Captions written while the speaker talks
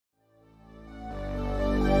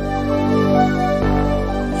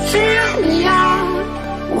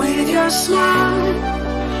smile.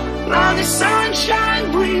 Now the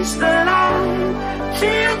sunshine brings the light.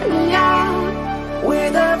 Fill me out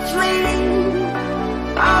with a flame.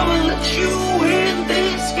 I will let you in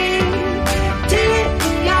this game. Take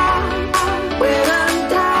me out when I'm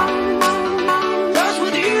down. 'Cause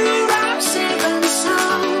with you I'm safe and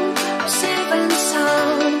sound. I'm safe and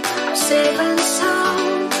sound. I'm safe and sound.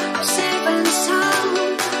 I'm safe and sound.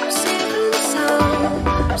 I'm safe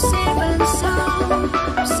and sound.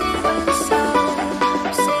 I'm safe and sound. I'm safe and sound.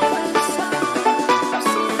 I'm safe and sound.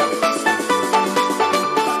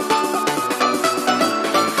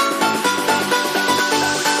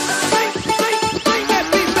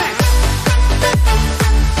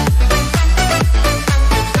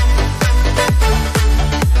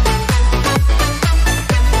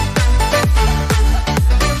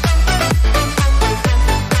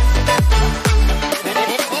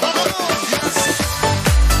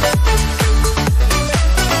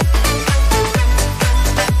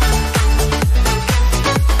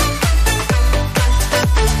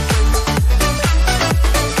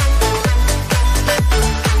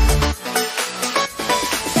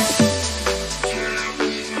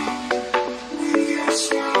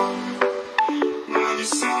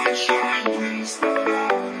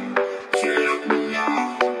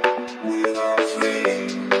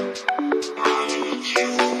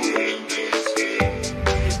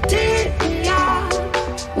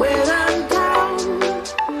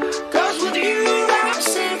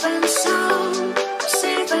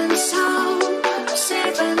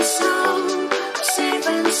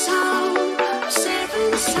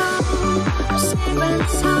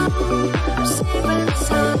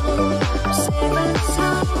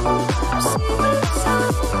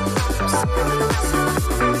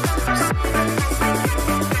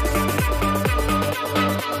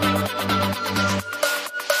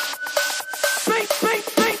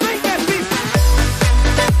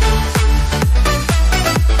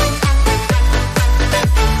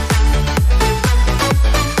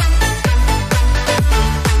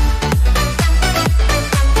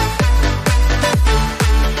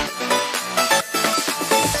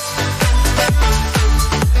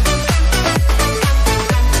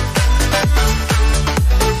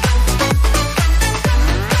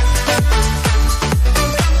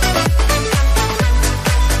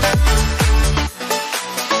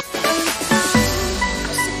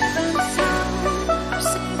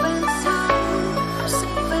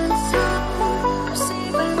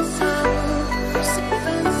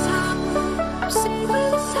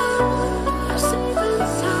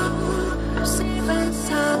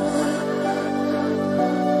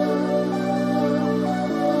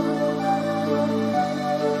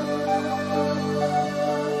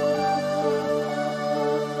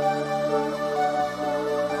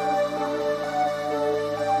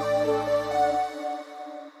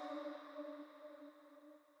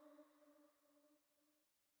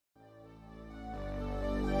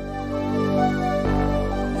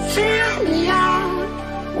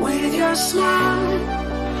 Smile.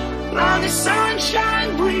 Now the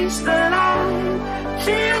sunshine brings the light.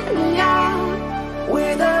 Fill me out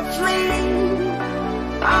with a flame.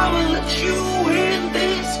 I will let you in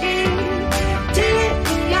this game. Take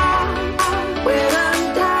me out when I'm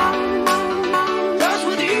down. 'Cause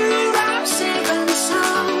with you I'm safe and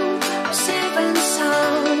sound. I'm safe and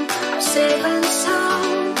sound. I'm safe and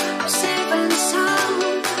sound. I'm safe and sound.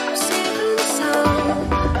 I'm safe and sound.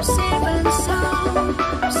 I'm safe and sound.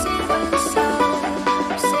 I'm safe.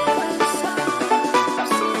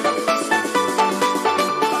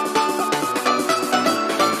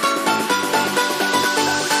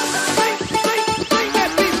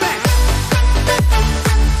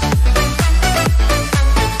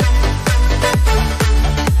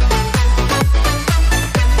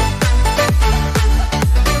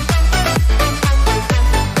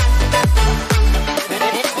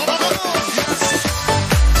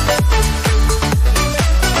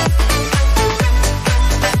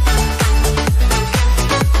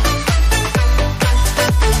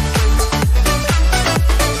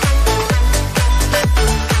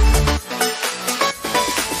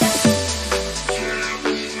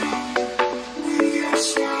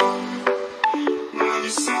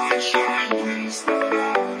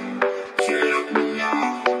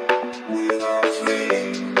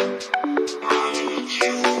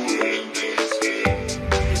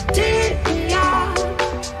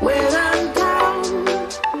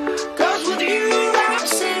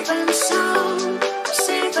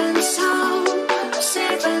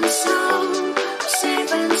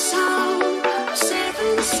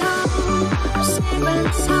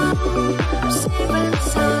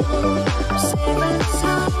 Saving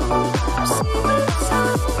sound.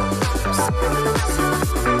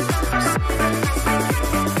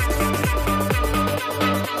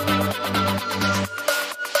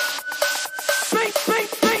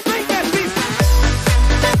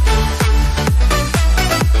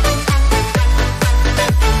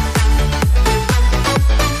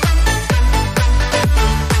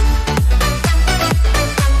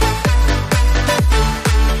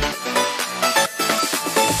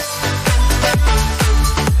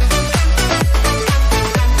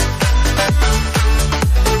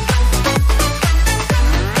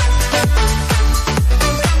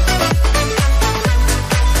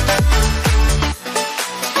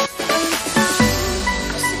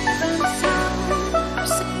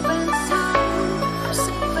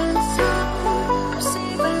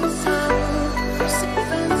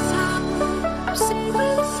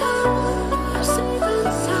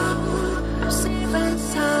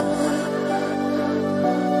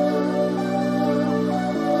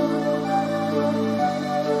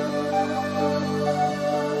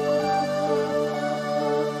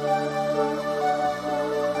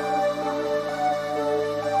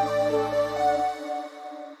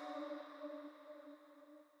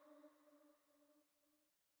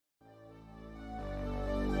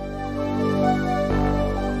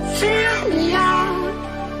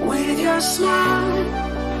 Smile,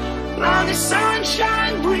 now the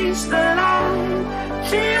sunshine brings the light.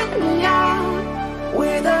 Fill me out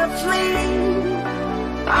with a flame.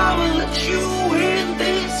 I will let you in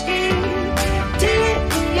this game. Take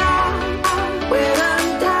me out when I'm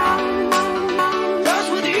down. 'Cause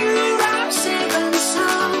with you I'm safe and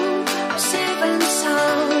sound. I'm safe and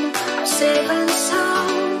sound. I'm safe and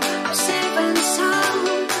sound. I'm safe and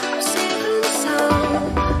sound. I'm safe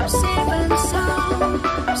and sound.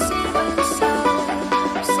 I'm safe and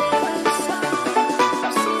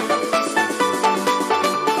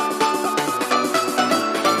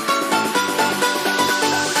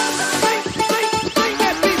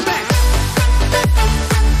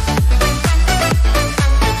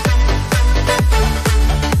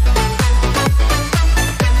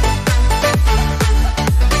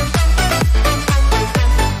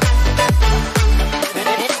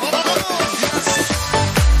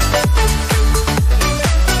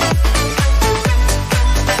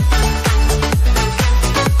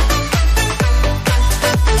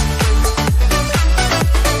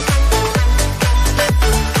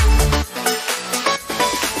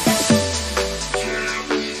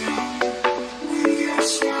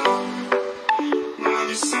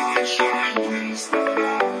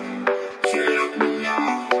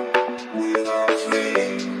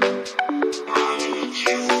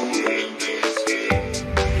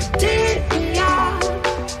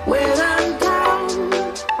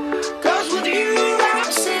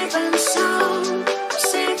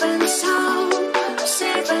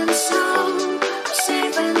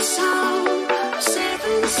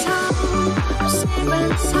sound. I'm safe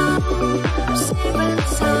and sound. Safe and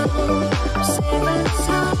sound.